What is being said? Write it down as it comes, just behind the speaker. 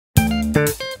How's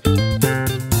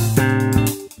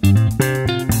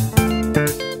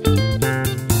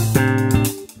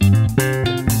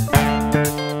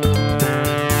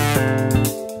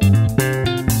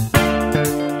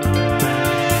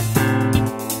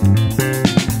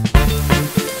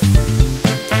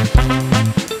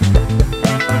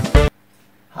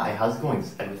it going?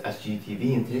 It's Ed with SGU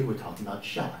TV, and today we're talking about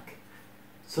shock.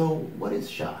 So what is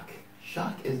shock?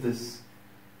 Shock is this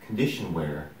condition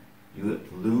where you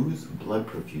lose blood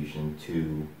perfusion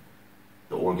to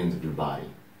the organs of your body.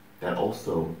 That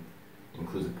also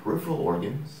includes peripheral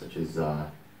organs, such as,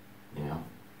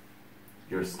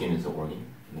 your skin is an organ,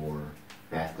 your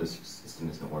vascular system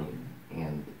is an organ,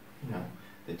 and,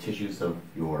 the tissues of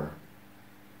your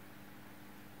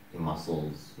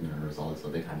muscles, nerves, all this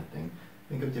other kind of thing.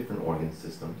 Think of different organ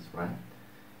systems, right?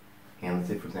 And let's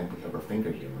say, for example, we have our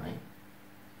finger here, right?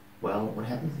 Well, what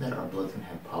happens is that our blood's going to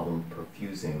have problem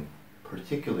perfusing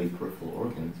particularly peripheral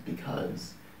organs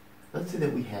because, let's say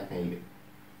that we have a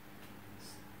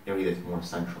area that's more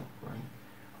central, right?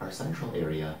 Our central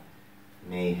area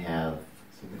may have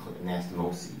something called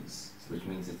anastomoses, which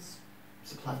means it's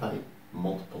supplied by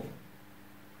multiple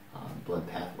blood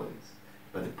pathways.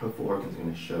 But the peripheral organs are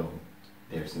going to show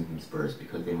their symptoms first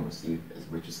because they don't receive as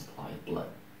rich a supply of blood.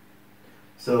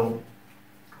 So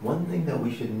one thing that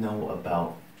we should know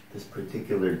about this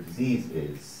particular disease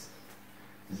is,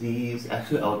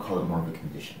 actually I would call it more of a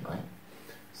condition, right?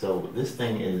 So this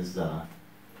thing is, it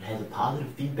has a positive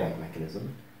feedback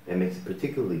mechanism that makes it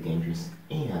particularly dangerous,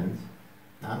 and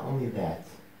not only that,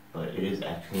 but it is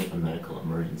actually a medical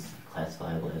emergency,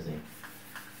 classifiable as a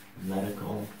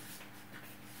medical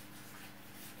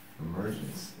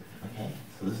emergency. Okay,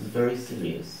 so this is very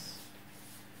serious,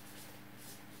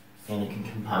 and it can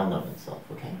compound on itself,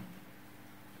 okay?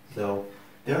 So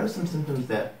there are some symptoms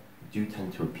that do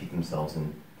tend to repeat themselves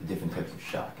in the different types of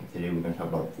shock, and today we're going to talk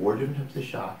about 4 different types of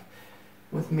shock,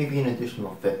 with maybe an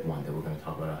additional 5th one that we're going to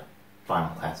talk about a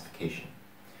final classification.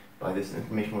 By this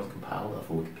information was compiled off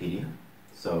of Wikipedia,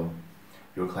 so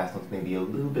your class notes may be a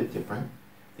little bit different.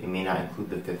 They may not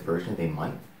include the 5th version, they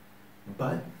might,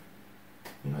 but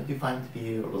I do find it to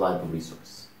be a reliable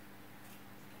resource.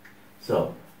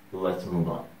 So, let's move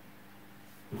on.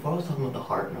 Before I was talking about the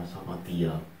heart, and I was talking about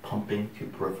the pumping to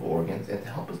peripheral organs, and to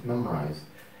help us memorize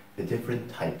the different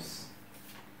types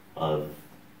of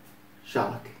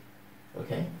shock,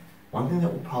 okay? One thing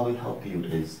that will probably help you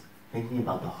is thinking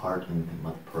about the heart and thinking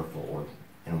about the peripheral organ,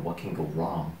 and what can go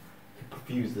wrong to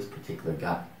perfuse this particular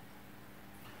guy.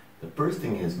 The first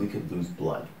thing is we could lose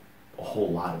blood, a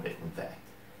whole lot of it, in fact.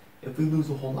 If we lose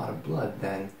a whole lot of blood,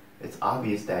 then it's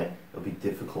obvious that it'll be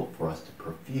difficult for us to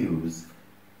perfuse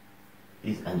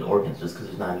these end organs just because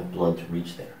there's not enough blood to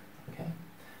reach there, okay?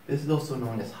 This is also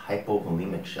known as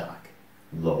hypovolemic shock,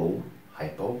 low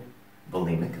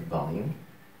hypovolemic volume.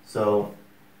 So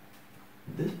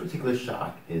this particular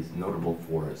shock is notable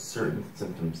for certain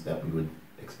symptoms that we would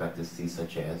expect to see,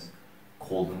 such as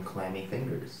cold and clammy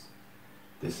fingers.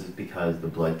 This is because the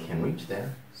blood can't reach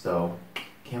there, so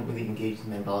can't really engage in the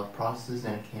metabolic process,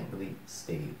 and it can't really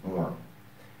stay warm.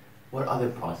 What other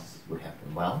processes would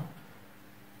happen? Well,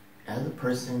 as a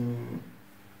person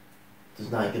does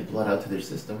not get blood out to their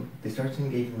system, they start to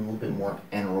engage in a little bit more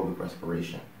anaerobic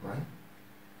respiration, right?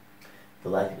 The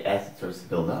lactic acid starts to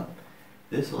build up.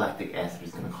 This lactic acid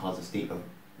is going to cause a state of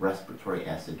respiratory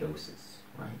acidosis,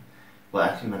 right? Well,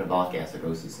 actually metabolic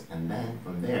acidosis, and then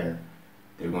from there,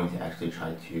 they're going to actually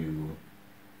try to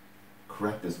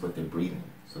correct this with their breathing.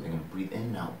 So they're going to breathe in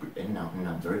and out, in and out, in and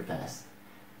out very fast.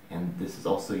 And this is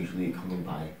also usually accompanied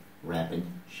by rapid,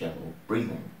 shallow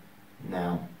breathing.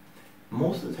 Now,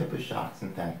 most of the type of shocks,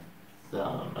 in fact,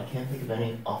 I can't think of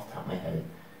any off the top of my head.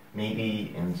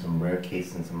 Maybe in some rare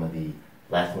cases, in some of the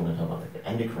last one we're going to talk about, like the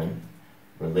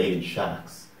endocrine-related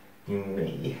shocks, you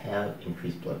may have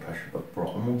increased blood pressure, but for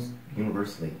almost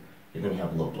universally, you're going to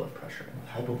have low blood pressure.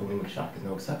 And hypovolemic shock is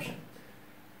no exception.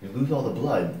 You lose all the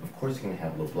blood, of course you're going to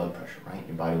have low blood pressure, right?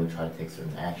 Your body will try to take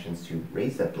certain actions to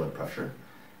raise that blood pressure,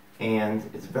 and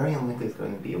it's very unlikely it's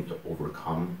going to be able to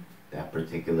overcome that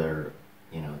particular,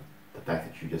 the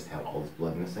fact that you just have all this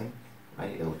blood missing,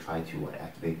 right? It'll try to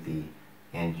activate the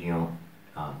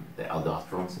the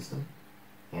aldosterone system,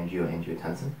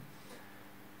 angiotensin,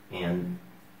 and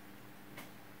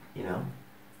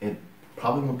it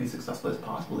probably won't be successful as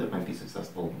possible. It might be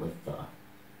successful with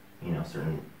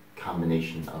certain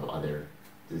combination of other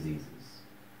diseases.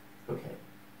 Okay.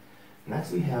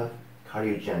 Next we have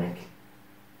cardiogenic,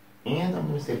 and I'm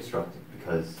going to say obstructive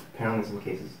because apparently in some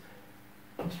cases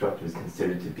obstructive is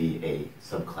considered to be a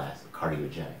subclass of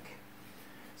cardiogenic.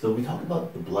 So we talk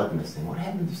about the blood missing. What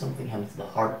happens if something happens to the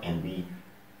heart and we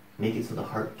make it so the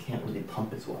heart can't really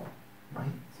pump as well,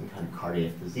 right? Some kind of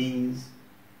cardiac disease,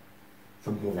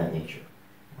 something of that nature,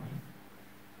 right?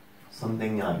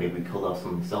 Something, maybe we killed off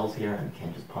some of the cells here and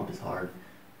can't just pump as hard.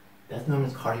 That's known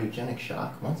as cardiogenic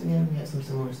shock. Once again, we have some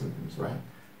similar symptoms, right?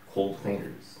 Cold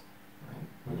fingers, right?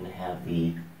 We're going to have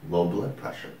the low blood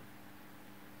pressure,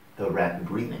 the rapid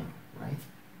breathing, right?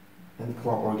 And the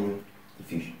poor organ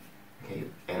diffusion, okay?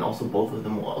 And also both of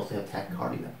them will also have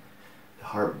tachycardia. The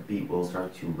heartbeat will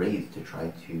start to raise to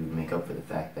try to make up for the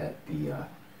fact that the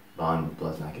volume of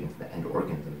blood is not getting to the end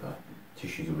organs and the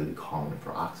tissues are really calling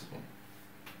for oxygen.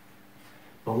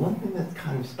 But one thing that's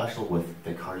kind of special with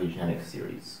the cardiogenic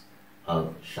series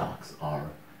of shocks are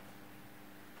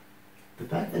the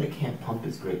fact that it can't pump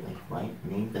as greatly, right?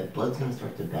 Means that blood's going to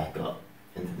start to back up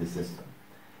into the system.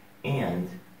 And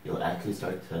you'll actually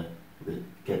start to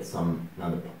get some, now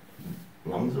the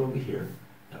lungs are over here,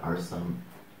 there are some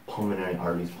pulmonary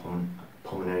arteries,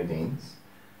 pulmonary veins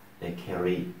that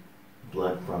carry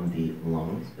blood from the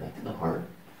lungs back to the heart.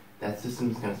 That system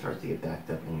is going to start to get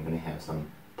backed up and you're going to have some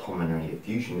pulmonary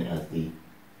effusion as the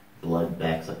blood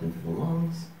backs up into the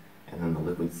lungs and then the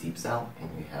liquid seeps out and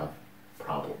you have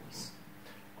problems.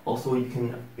 Also what you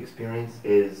can experience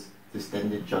is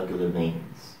distended jugular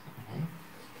veins. Okay?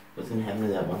 What's going to happen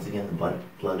is that once again the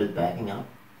blood is backing up.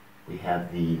 We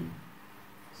have the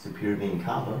superior vena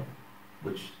cava,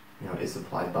 which is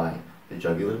supplied by the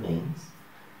jugular veins,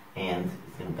 and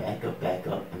it's going to back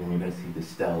up, and then you're going to see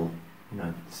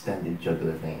distended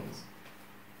jugular veins.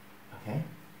 Okay?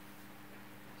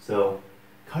 So,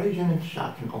 cardiogenic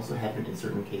shock can also happen in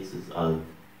certain cases of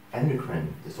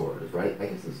endocrine disorders, right? I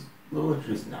guess it's a little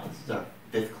introduced now. This is our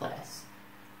 5th class.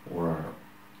 Or,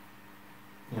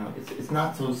 it's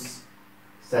not so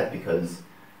set because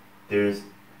there's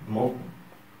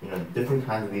different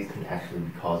kinds of these can actually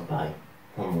be caused by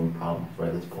hormone problems,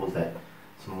 right? Let's suppose that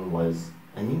someone was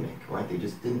anemic, right? They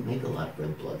just didn't make a lot of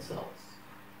red blood cells.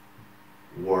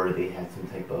 Or they had some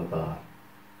type of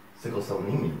sickle cell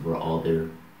anemia where all their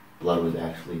blood was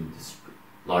actually,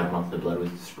 large amounts of the blood was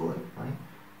destroyed, right?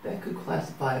 That could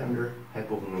classify under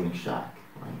hypovolemic shock,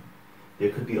 right? There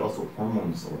could be also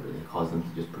hormone disorder that causes them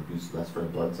to just produce less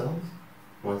red blood cells.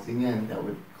 Once again, that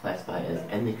would classify as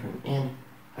endocrine and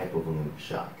hypovolemic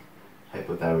shock.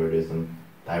 Hypothyroidism,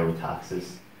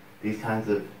 thyrotoxis, these kinds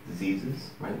of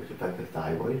diseases, right, which affect the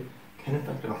thyroid, can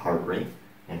affect our heart rate.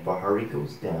 And if our heart rate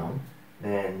goes down,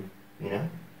 then,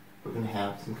 we're going to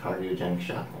have some cardiogenic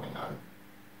shock going on.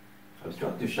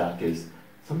 Obstructive shock is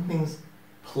something's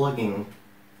plugging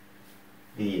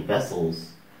the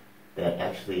vessels that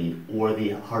actually, or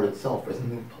the heart itself, or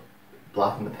something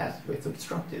blocking the passageway. It's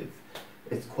obstructive.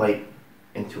 It's quite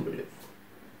intuitive,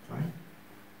 right?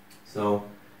 So,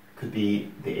 could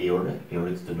be the aortic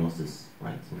stenosis,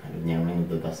 right? Some kind of narrowing of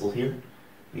the vessel here.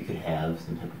 We could have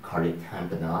some type of cardiac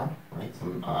tamponade, right?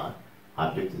 Some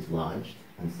object is lodged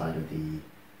inside of the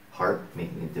heart,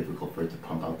 making it difficult for it to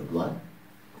pump out the blood.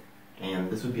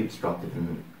 And this would be obstructive,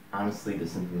 and honestly, the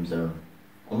symptoms are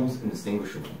almost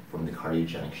indistinguishable from the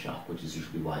cardiogenic shock, which is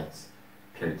usually why it's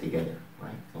paired together,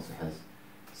 right? It also has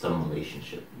some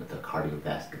relationship with the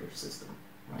cardiovascular system,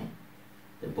 right?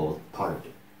 They're both part of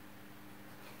it.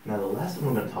 Now the last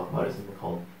one we're going to talk about is something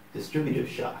called distributive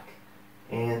shock.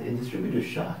 And in distributive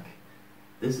shock,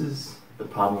 this is the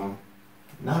problem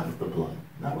not with the blood,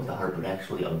 not with the heart, but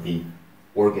actually of the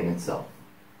organ itself,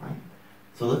 right?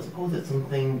 So let's suppose that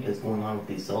something is going on with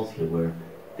these cells here where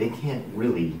they can't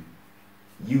really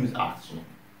use oxygen.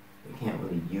 They can't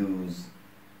really use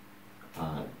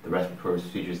the respiratory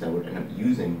procedures that would end up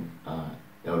using,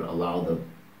 that would allow the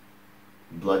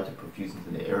blood to perfuse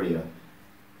into the area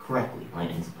correctly, right,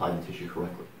 and supply the tissue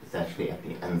correctly. It's actually at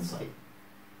the end site.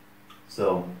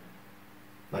 So,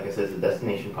 like I said, it's a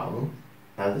destination problem.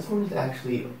 Now this one is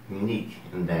actually unique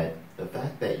in that the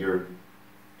fact that your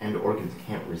end organs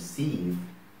can't receive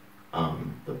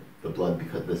the blood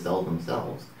because of the cells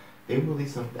themselves, they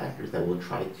release some factors that will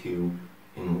try to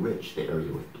enrich the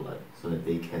area with blood so that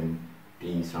they can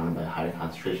be surrounded by a higher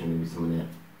concentration, maybe some of that,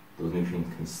 those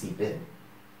nutrients can seep in.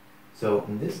 So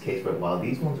in this case, right, while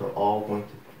these ones are all going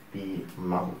to be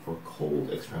modeled for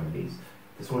cold extremities,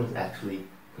 this one is actually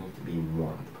going to be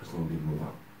warm. The person will be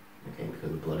warm, okay,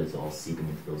 because the blood is all seeping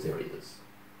into those areas.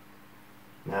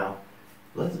 Now,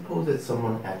 let's suppose that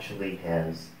someone actually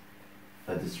has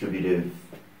a distributive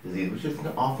disease, which is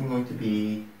often going to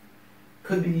be,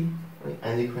 could be like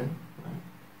endocrine, right?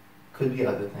 Could be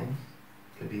other things.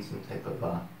 Could be some type of,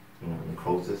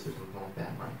 necrosis or something like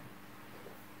that, right?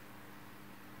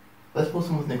 Let's suppose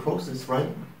someone with necrosis, right?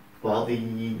 While the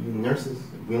nurse is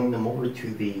wheeling them over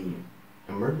to the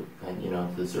to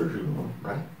the surgery room,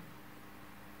 right?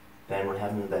 then what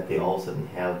happens is that they all of a sudden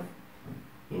have,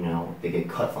 you know, they get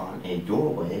cut on a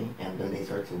doorway and then they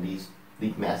start to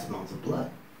leak massive amounts of blood.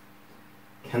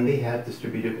 Can they have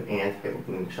distributive and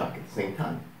hypovolemic shock at the same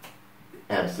time?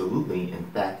 Absolutely. In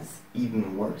fact, it's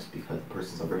even worse because the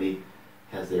person's already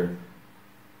has their,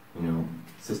 you know,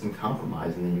 system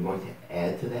compromised, and then you're going to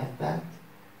add to that fact.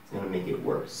 It's going to make it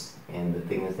worse. And the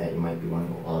thing is that you might be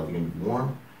wondering, well, are they going to be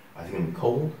warm? Are they going to be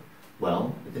cold?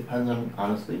 Well, it depends on,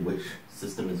 honestly, which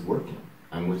system is working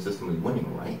and which system is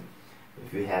winning, right?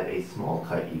 If you have a small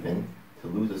cut even, to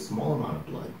lose a small amount of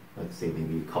blood, let's say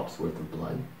maybe a cup's worth of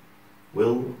blood,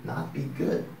 will not be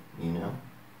good, you know,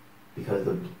 because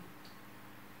the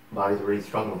body's already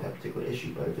struggling with that particular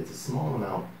issue. But if it's a small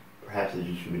amount, perhaps the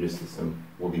distributive system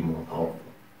will be more powerful,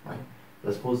 right?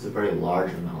 But suppose it's a very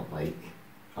large amount, like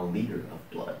a liter of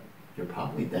blood, you're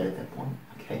probably dead at that point,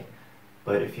 okay?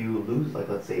 But if you lose, like,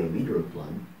 let's say a liter of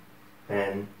blood,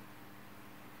 then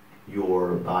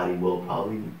your body will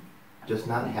probably just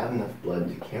not have enough blood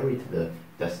to carry to the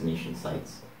destination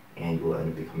sites, and you will end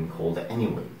up becoming cold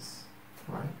anyways,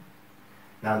 right?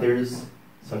 Now there's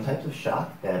some types of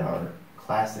shock that are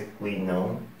classically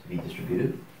known to be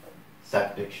distributive.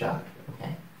 Septic shock,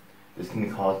 okay? This can be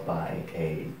caused by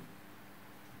a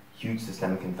huge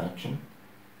systemic infection.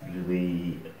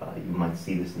 Usually you might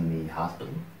see this in the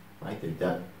hospital, right?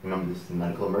 Remember, this is a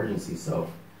medical emergency, so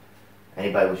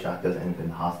anybody with shock does end up in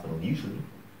the hospital. Usually,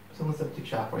 someone with septic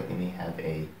shock, right, they may have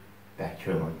a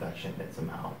bacterial infection that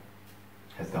somehow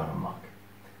has gone amok.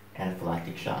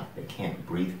 Anaphylactic shock, they can't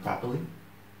breathe properly,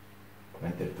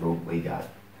 right? Their throat got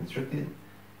constricted,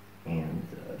 and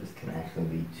this can actually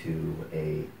lead to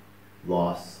a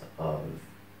loss of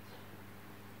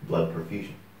blood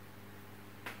perfusion.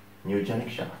 Neurogenic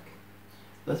shock.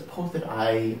 Let's suppose that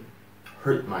I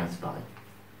hurt my spine,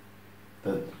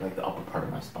 like the upper part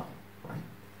of my spine, right?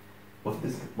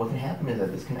 What can happen is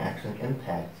that this can actually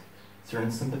impact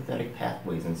certain sympathetic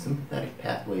pathways, and sympathetic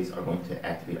pathways are going to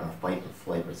activate our fight or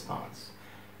flight response.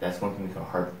 That's going to make our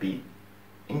heartbeat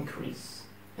increase,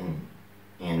 and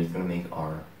it's going to make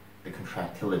the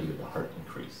contractility of the heart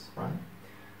increase, right?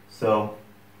 So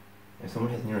if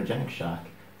someone has neurogenic shock,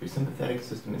 your sympathetic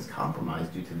system is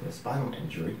compromised due to the spinal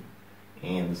injury,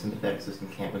 and the sympathetic system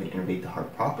can't really innervate the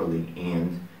heart properly,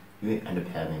 and you end up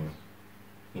having,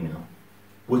 you know,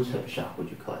 which type of shock would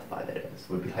you classify that as?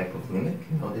 Would it be hypovolemic?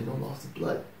 No, there's no loss of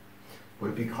blood.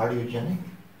 Would it be cardiogenic?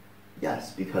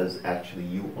 Yes, because actually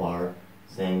you are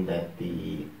saying that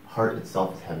the heart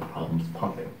itself is having problems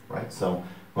pumping, right? So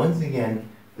once again,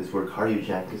 this word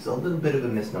cardiogenic is a little bit of a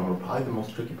misnomer, probably the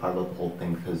most tricky part about the whole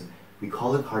thing, because we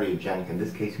call it cardiogenic. In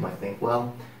this case, you might think,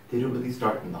 well, did it really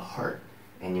start in the heart?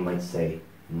 And you might say,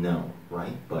 no,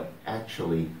 right? But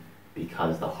actually,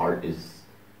 because the heart is,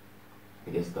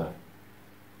 I guess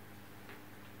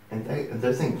and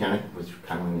they're saying genic was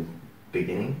kind of in the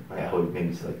beginning, right? I would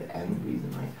maybe say like the end reason,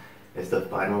 right? It's the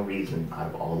final reason out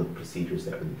of all the procedures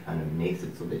that really kind of makes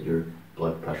it so that your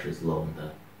blood pressure is low and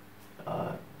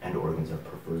the end organs are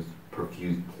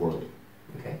perfused poorly,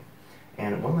 okay?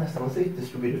 And one last time, let's say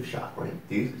distributive shock, right?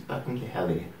 Do you expect them to have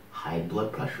a high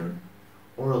blood pressure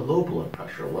or a low blood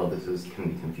pressure? Well,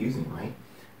 can be confusing, right?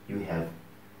 You have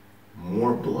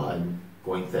more blood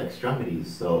going to the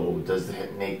extremities, so does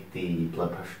it make the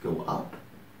blood pressure go up?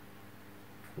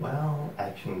 Well,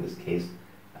 actually in this case,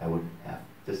 I would have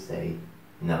to say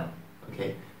no,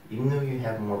 okay? Even though you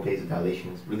have more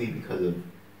vasodilation, it's really because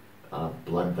of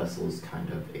blood vessels kind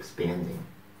of expanding,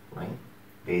 right?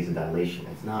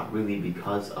 Vasodilation. It's not really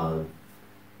because of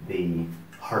the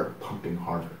heart pumping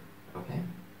harder, okay?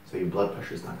 So your blood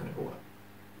pressure is not going to go up.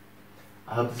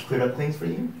 I hope this cleared up things for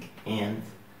you, and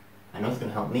I know it's going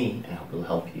to help me, and I hope it'll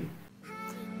help you.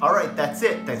 Alright, that's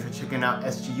it. Thanks for checking out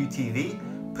SGU TV.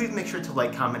 Please make sure to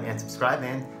like, comment, and subscribe,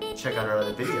 and check out our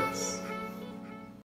other videos.